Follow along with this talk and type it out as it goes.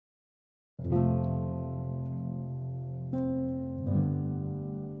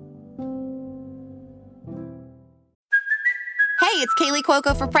it's Kaylee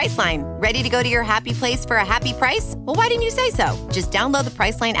Cuoco for Priceline. Ready to go to your happy place for a happy price? Well, why didn't you say so? Just download the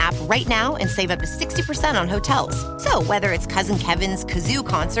Priceline app right now and save up to 60% on hotels. So whether it's Cousin Kevin's Kazoo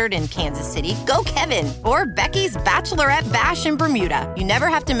Concert in Kansas City, go Kevin, or Becky's Bachelorette Bash in Bermuda, you never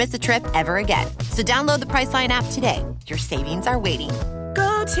have to miss a trip ever again. So download the Priceline app today. Your savings are waiting.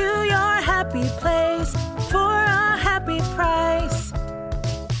 Go to your happy place for a happy price.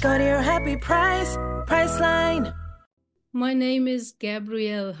 Go to your happy price, Priceline. My name is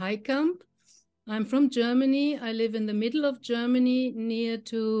Gabrielle Heikamp. I'm from Germany. I live in the middle of Germany, near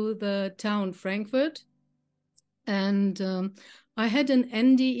to the town Frankfurt. And I had an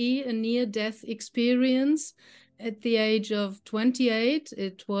NDE, a near-death experience, at the age of 28.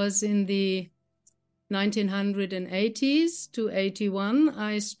 It was in the 1980s to 81.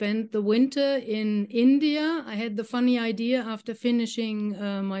 I spent the winter in India. I had the funny idea after finishing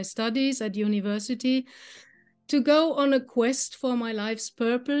my studies at university to go on a quest for my life's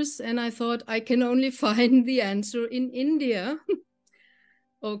purpose. And I thought I can only find the answer in India.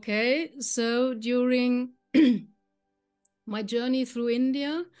 Okay, so during my journey through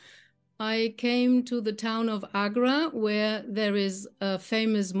India, I came to the town of Agra, where there is a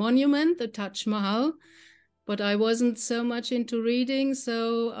famous monument, the Taj Mahal, but I wasn't so much into reading,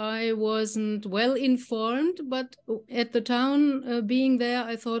 so I wasn't well informed. But at the town, being there,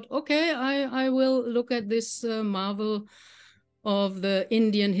 I thought, okay, I will look at this marvel of the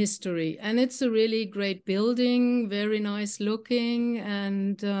Indian history. And it's a really great building, very nice looking.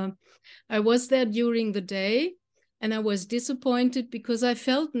 And I was there during the day. And I was disappointed because I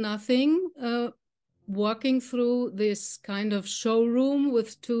felt nothing walking through this kind of showroom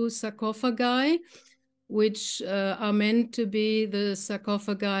with two sarcophagi, which are meant to be the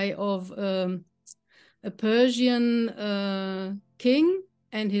sarcophagi of a Persian king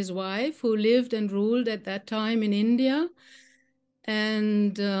and his wife, who lived and ruled at that time in India.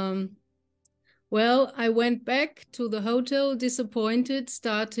 And well, I went back to the hotel disappointed,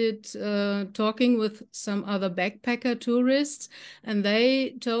 started talking with some other backpacker tourists, and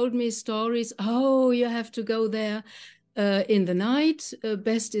they told me stories. Oh, you have to go there in the night.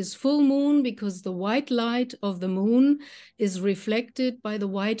 Best is full moon, because the white light of the moon is reflected by the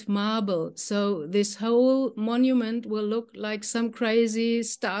white marble. So this whole monument will look like some crazy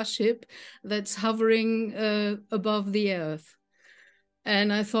starship that's hovering above the earth.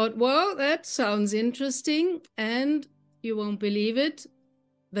 And I thought, well, that sounds interesting. And you won't believe it,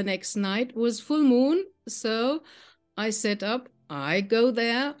 the next night was full moon. So I set up, I go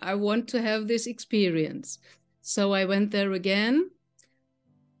there, I want to have this experience. So I went there again.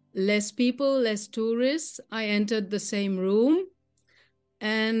 Less people, less tourists. I entered the same room.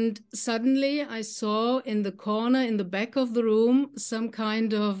 And suddenly I saw in the corner, in the back of the room, some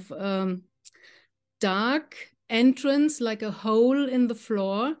kind of dark entrance, like a hole in the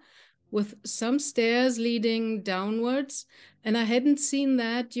floor with some stairs leading downwards. And I hadn't seen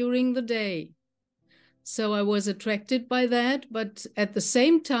that during the day. So I was attracted by that. But at the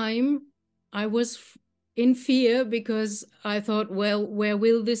same time, I was in fear, because I thought, well, where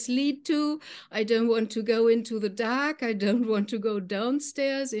will this lead to? I don't want to go into the dark. I don't want to go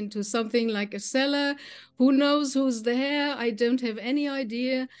downstairs into something like a cellar. Who knows who's there? I don't have any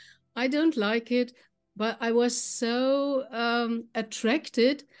idea. I don't like it. But I was so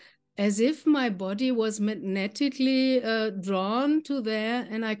attracted, as if my body was magnetically drawn to there,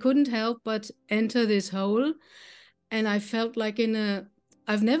 and I couldn't help but enter this hole. And I felt like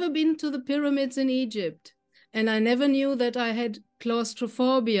I've never been to the pyramids in Egypt, and I never knew that I had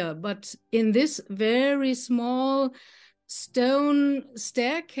claustrophobia. But in this very small stone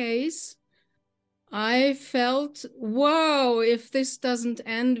staircase, I felt, wow, if this doesn't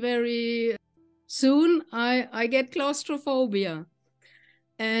end very soon, I get claustrophobia.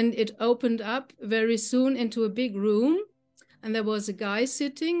 And it opened up very soon into a big room, and there was a guy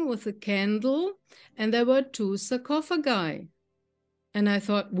sitting with a candle, and there were two sarcophagi. And I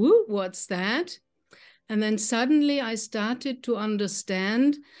thought, woo, what's that? And then suddenly I started to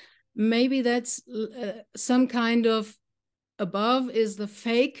understand, maybe that's some kind of, above is the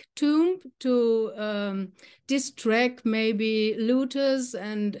fake tomb to distract maybe looters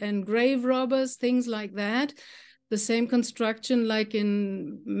and grave robbers, things like that. The same construction like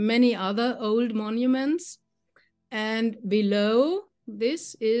in many other old monuments. And below,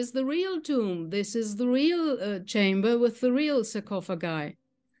 this is the real tomb. This is the real chamber with the real sarcophagi.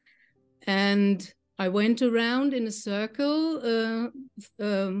 And I went around in a circle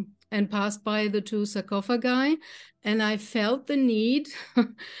and passed by the two sarcophagi, and I felt the need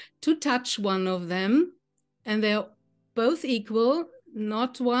to touch one of them. And they're both equal.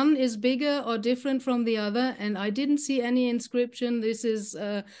 not one is bigger or different from the other, and I didn't see any inscription, this is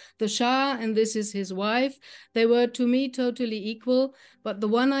the Shah and this is his wife. They were to me totally equal, but the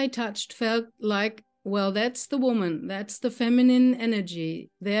one I touched felt like, well, that's the woman, that's the feminine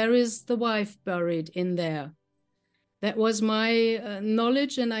energy. There is the wife buried in there. That was my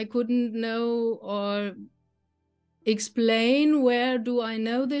knowledge, and I couldn't know or explain where do I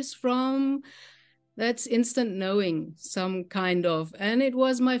know this from. That's instant knowing, some kind of. And it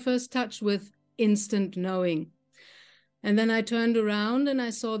was my first touch with instant knowing. And then I turned around and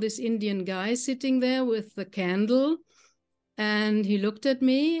I saw this Indian guy sitting there with the candle. And he looked at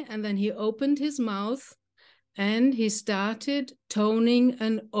me, and then he opened his mouth and he started toning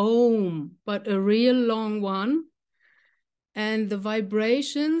an Om, but a real long one. And the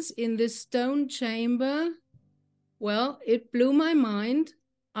vibrations in this stone chamber, well, it blew my mind.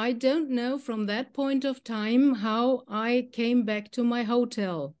 I don't know from that point of time how I came back to my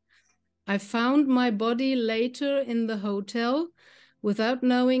hotel. I found my body later in the hotel without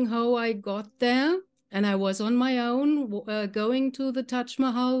knowing how I got there. And I was on my own going to the Taj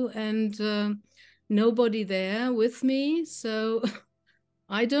Mahal, and nobody there with me. So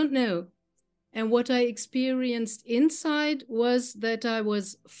I don't know. And what I experienced inside was that I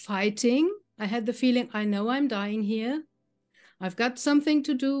was fighting. I had the feeling, I know I'm dying here. I've got something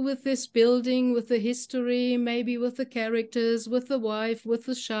to do with this building, with the history, maybe with the characters, with the wife, with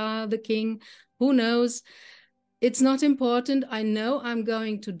the Shah, the king, who knows? It's not important. I know I'm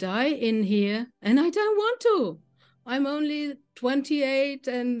going to die in here, and I don't want to. I'm only 28,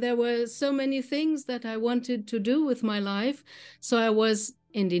 and there were so many things that I wanted to do with my life. So I was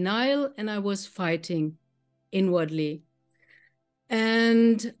in denial, and I was fighting inwardly.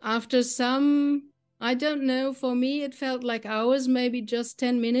 And after some, I don't know, for me, it felt like hours, maybe just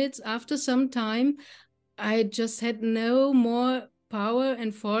 10 minutes. After some time, I just had no more power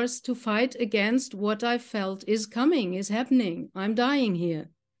and force to fight against what I felt is coming, is happening. I'm dying here.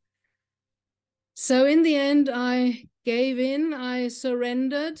 So in the end, I gave in, I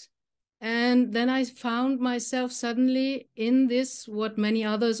surrendered. And then I found myself suddenly in this, what many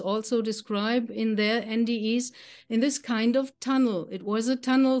others also describe in their NDEs, in this kind of tunnel. It was a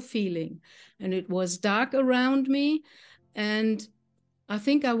tunnel feeling, and it was dark around me. And I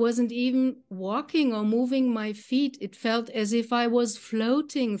think I wasn't even walking or moving my feet. It felt as if I was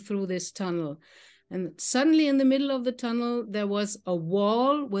floating through this tunnel. And suddenly in the middle of the tunnel, there was a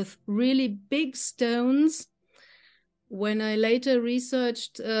wall with really big stones. When I later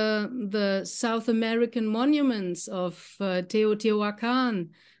researched the South American monuments of Teotihuacan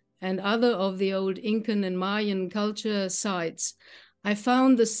and other of the old Incan and Mayan culture sites, I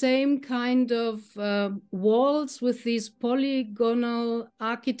found the same kind of walls with these polygonal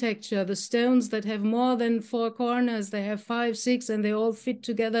architecture, the stones that have more than 4 corners, they have 5, 6, and they all fit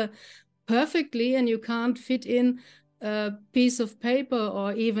together perfectly, and you can't fit in a piece of paper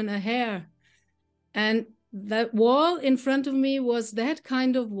or even a hair. And that wall in front of me was that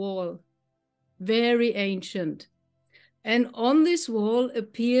kind of wall, very ancient. And on this wall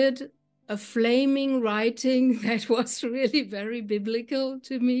appeared a flaming writing that was really very biblical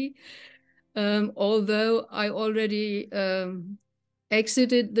to me, although I already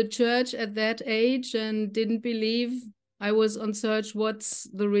exited the church at that age and didn't believe. I was on search, what's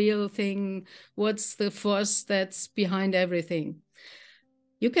the real thing? What's the force that's behind everything?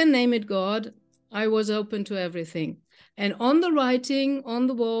 You can name it God. I was open to everything. And on the writing on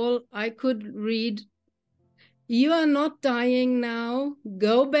the wall, I could read, "You are not dying now.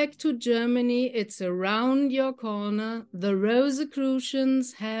 Go back to Germany. It's around your corner. The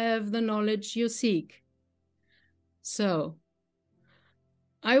Rosicrucians have the knowledge you seek." So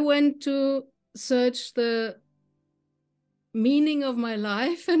I went to search the meaning of my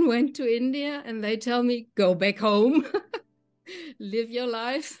life and went to India, and they tell me, go back home, live your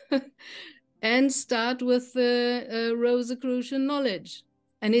life. And start with the Rosicrucian knowledge.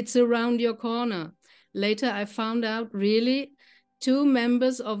 And it's around your corner. Later, I found out really 2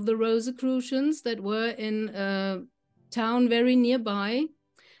 members of the Rosicrucians that were in a town very nearby,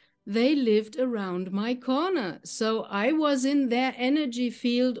 they lived around my corner. So I was in their energy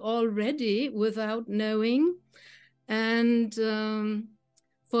field already without knowing. And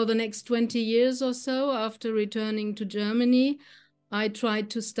for the next 20 years or so, after returning to Germany, I tried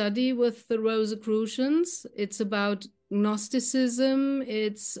to study with the Rosicrucians. It's about Gnosticism.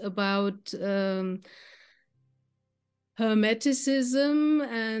 It's about Hermeticism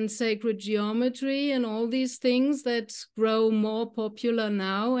and sacred geometry and all these things that grow more popular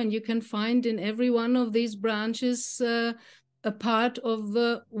now. And you can find in every one of these branches a part of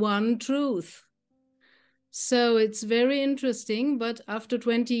the one truth. So it's very interesting, but after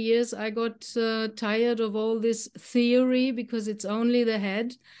 20 years, I got tired of all this theory because it's only the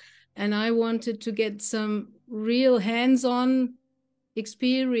head. And I wanted to get some real hands-on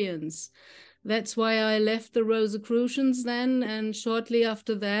experience. That's why I left the Rosicrucians then. And shortly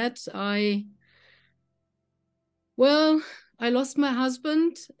after that, I lost my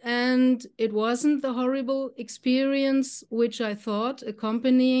husband, and it wasn't the horrible experience which I thought,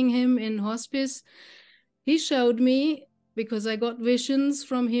 accompanying him in hospice. He showed me, because I got visions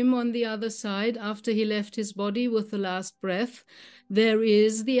from him on the other side after he left his body with the last breath. There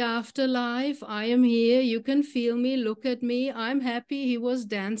is the afterlife. I am here. You can feel me. Look at me. I'm happy. He was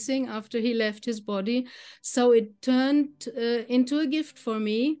dancing after he left his body. So it turned into a gift for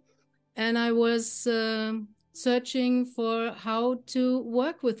me. And I was searching for how to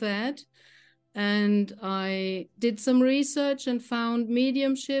work with that. And I did some research and found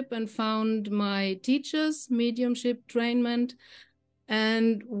mediumship and found my teachers, mediumship trainment.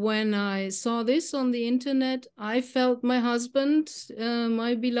 And when I saw this on the internet, I felt my husband,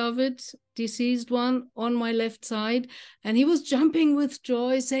 my beloved deceased one, on my left side. And he was jumping with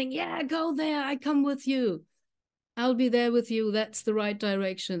joy, saying, yeah, go there, I come with you. I'll be there with you. That's the right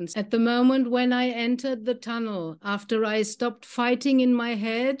direction. At the moment when I entered the tunnel, after I stopped fighting in my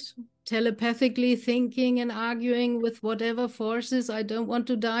head, telepathically thinking and arguing with whatever forces, I don't want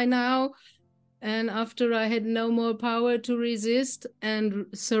to die now. And after I had no more power to resist and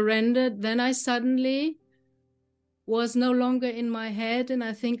surrendered, then I suddenly was no longer in my head. And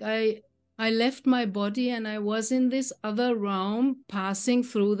I think I left my body and I was in this other realm, passing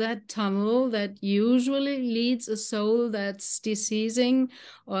through that tunnel that usually leads a soul that's deceasing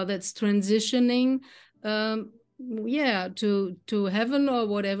or that's transitioning, to heaven or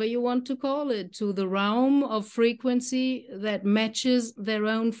whatever you want to call it, to the realm of frequency that matches their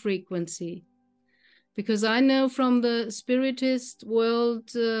own frequency. Because I know from the spiritist world,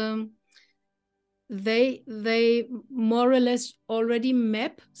 they more or less already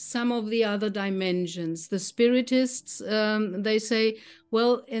map some of the other dimensions. The spiritists, they say,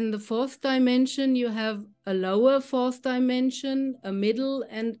 well, in the fourth dimension, you have a lower fourth dimension, a middle,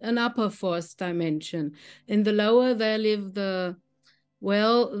 and an upper fourth dimension. In the lower, there live the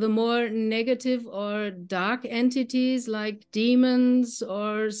more negative or dark entities like demons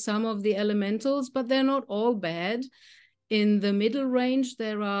or some of the elementals, but they're not all bad. In the middle range,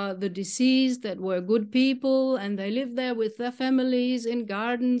 there are the deceased that were good people, and they live there with their families in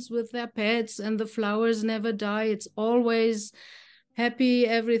gardens with their pets, and the flowers never die. It's always happy,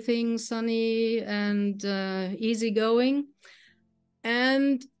 everything sunny and easygoing.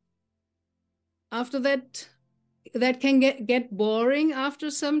 And after that can get boring after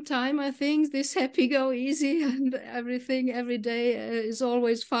some time, I think, this happy go easy and everything every day is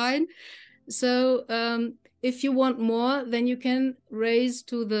always fine. So if you want more, then you can raise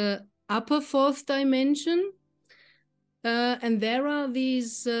to the upper fourth dimension. And there are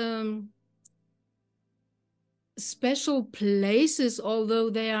these special places, although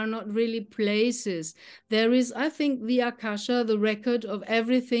they are not really places. There is, I think, the Akasha, the record of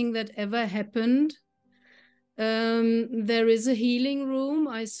everything that ever happened. There is a healing room.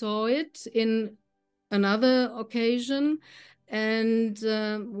 I saw it in another occasion. And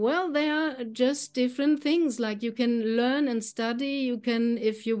they are just different things. Like you can learn and study. You can,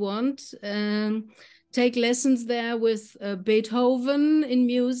 if you want, take lessons there with Beethoven in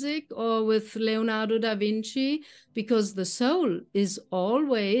music or with Leonardo da Vinci, because the soul is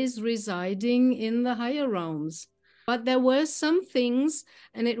always residing in the higher realms. But there were some things,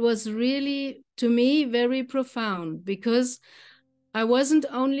 and it was really, to me, very profound, because I wasn't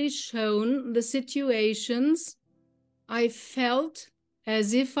only shown the situations, I felt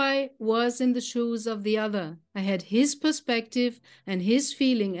as if I was in the shoes of the other. I had his perspective and his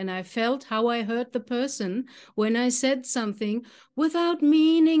feeling, and I felt how I hurt the person when I said something without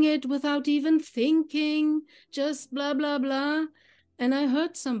meaning it, without even thinking, just blah, blah, blah. And I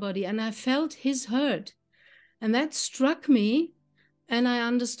hurt somebody, and I felt his hurt. And that struck me, and I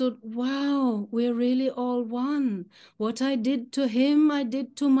understood, wow, we're really all one. What I did to him, I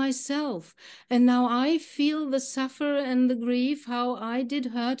did to myself. And now I feel the suffer and the grief, how I did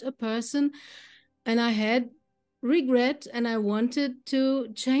hurt a person. And I had regret, and I wanted to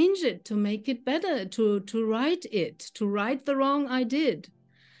change it, to make it better, to right it, to right the wrong I did.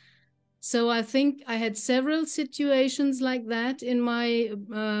 So I think I had several situations like that in my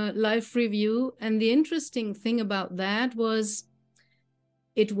life review. And the interesting thing about that was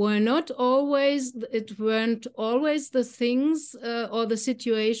it weren't always the things or the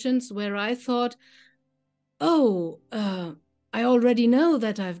situations where I thought, I already know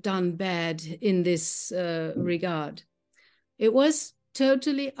that I've done bad in this regard. It was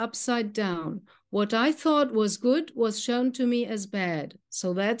totally upside down. What I thought was good was shown to me as bad.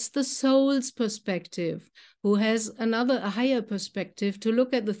 So that's the soul's perspective, who has a higher perspective to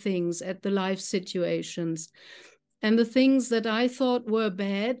look at the things, at the life situations. And the things that I thought were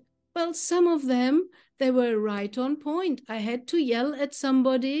bad, well, some of them, they were right on point. I had to yell at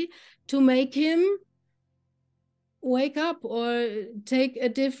somebody to make him wake up or take a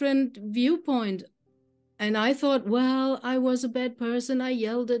different viewpoint. And I thought, well, I was a bad person. I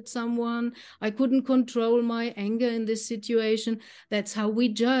yelled at someone. I couldn't control my anger in this situation. That's how we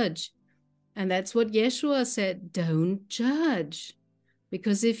judge. And that's what Yeshua said, don't judge.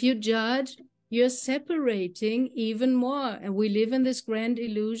 Because if you judge, you're separating even more. And we live in this grand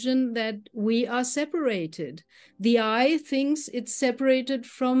illusion that we are separated. The I thinks it's separated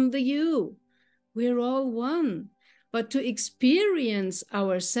from the you. We're all one. But to experience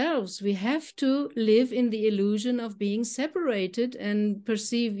ourselves, we have to live in the illusion of being separated and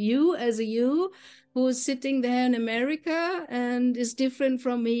perceive you as a you who is sitting there in America and is different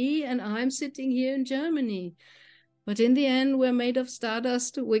from me, and I'm sitting here in Germany. But in the end, we're made of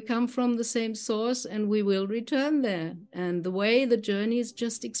stardust. We come from the same source, and we will return there. And the way, the journey is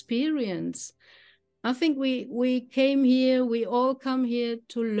just experience. I think we came here, we all come here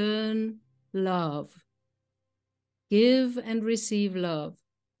to learn love. Give and receive love.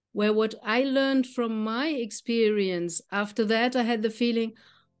 Where what I learned from my experience, after that I had the feeling,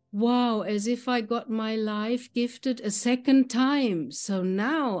 wow, as if I got my life gifted a second time. So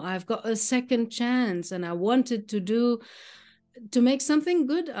now I've got a second chance, and I wanted to make something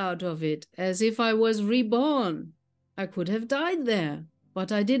good out of it, as if I was reborn. I could have died there, but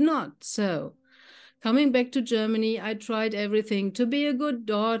I did not. So coming back to Germany, I tried everything to be a good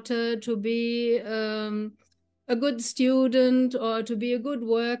daughter, to be a good student, or to be a good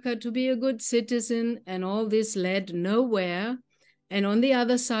worker, to be a good citizen, and all this led nowhere. And on the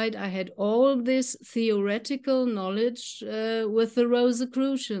other side, I had all this theoretical knowledge with the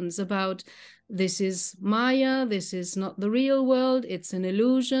Rosicrucians about this is Maya, this is not the real world, it's an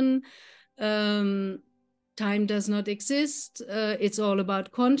illusion, time does not exist, it's all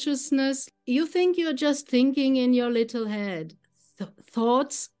about consciousness. You think you're just thinking in your little head.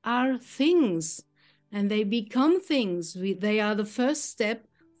 Thoughts are things. And they become things. They are the first step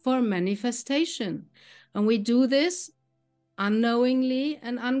for manifestation. And we do this unknowingly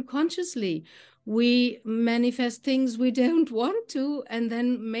and unconsciously. We manifest things we don't want to. And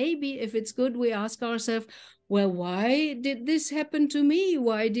then maybe if it's good, we ask ourselves, well, why did this happen to me?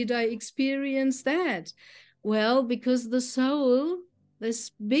 Why did I experience that? Well, because the soul,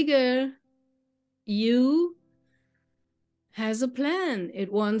 this bigger you, has a plan.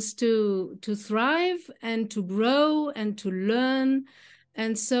 It wants to thrive and to grow and to learn.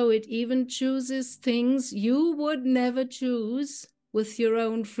 And so it even chooses things you would never choose with your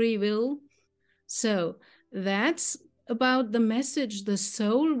own free will. So that's about the message. The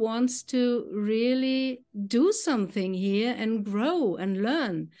soul wants to really do something here and grow and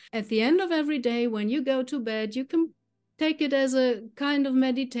learn. At the end of every day, when you go to bed, you can take it as a kind of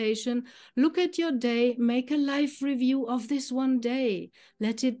meditation. Look at your day, make a life review of this one day.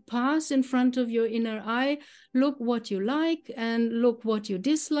 Let it pass in front of your inner eye. Look what you like and look what you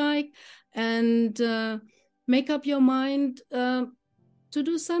dislike, and make up your mind to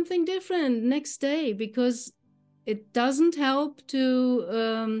do something different next day, because it doesn't help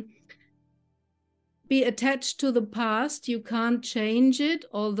to be attached to the past. You can't change it,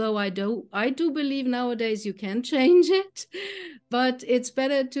 although I do believe nowadays you can change it, but it's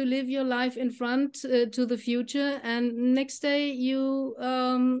better to live your life in front to the future, and next day you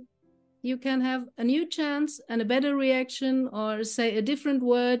can have a new chance and a better reaction, or say a different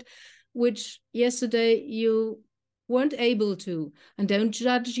word which yesterday you weren't able to. And don't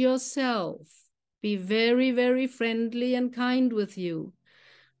judge yourself. Be very, very friendly and kind with you.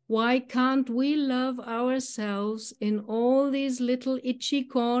 Why can't we love ourselves in all these little itchy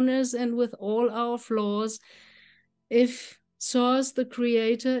corners and with all our flaws, if Source, the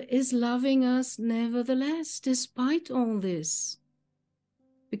Creator, is loving us nevertheless, despite all this?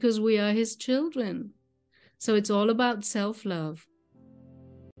 Because we are His children. So it's all about self-love.